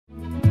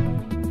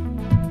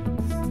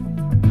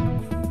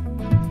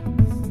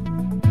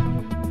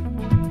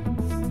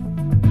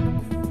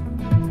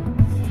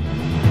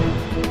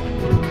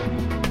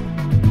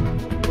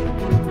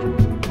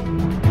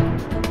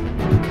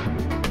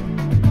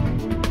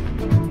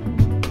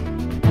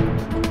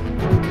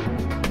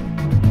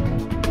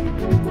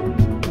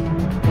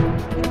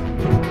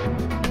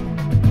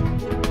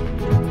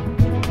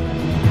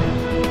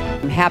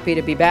happy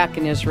to be back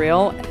in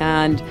Israel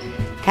and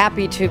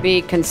happy to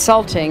be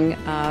consulting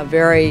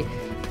very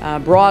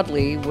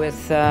broadly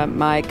with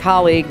my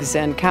colleagues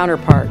and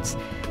counterparts.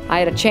 I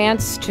had a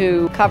chance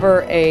to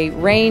cover a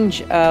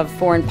range of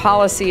foreign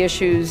policy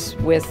issues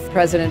with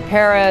President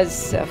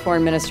Peres,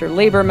 Foreign Minister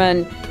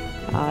Lieberman,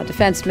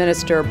 Defense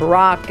Minister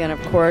Barak, and of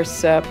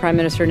course Prime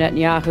Minister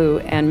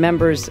Netanyahu and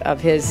members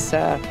of his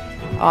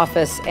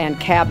office and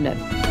cabinet.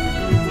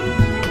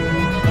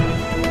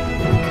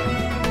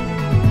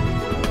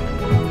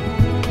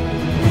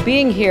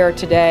 Being here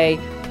today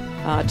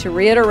to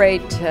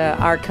reiterate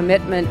our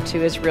commitment to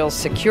Israel's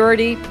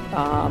security,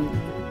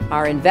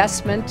 our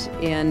investment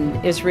in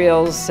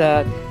Israel's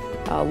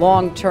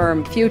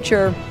long-term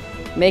future,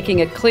 making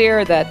it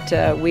clear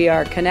that we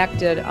are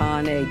connected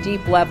on a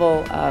deep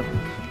level of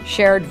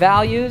shared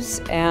values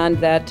and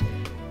that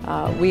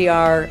we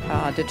are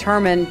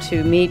determined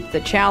to meet the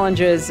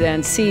challenges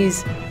and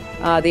seize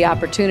the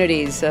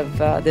opportunities of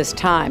this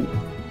time.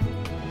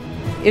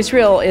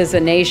 Israel is a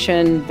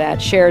nation that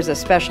shares a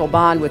special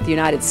bond with the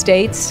United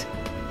States.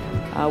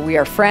 We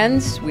are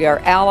friends, we are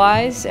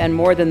allies, and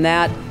more than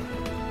that,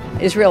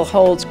 Israel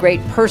holds great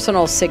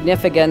personal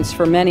significance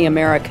for many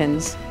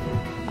Americans,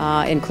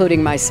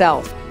 including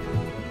myself.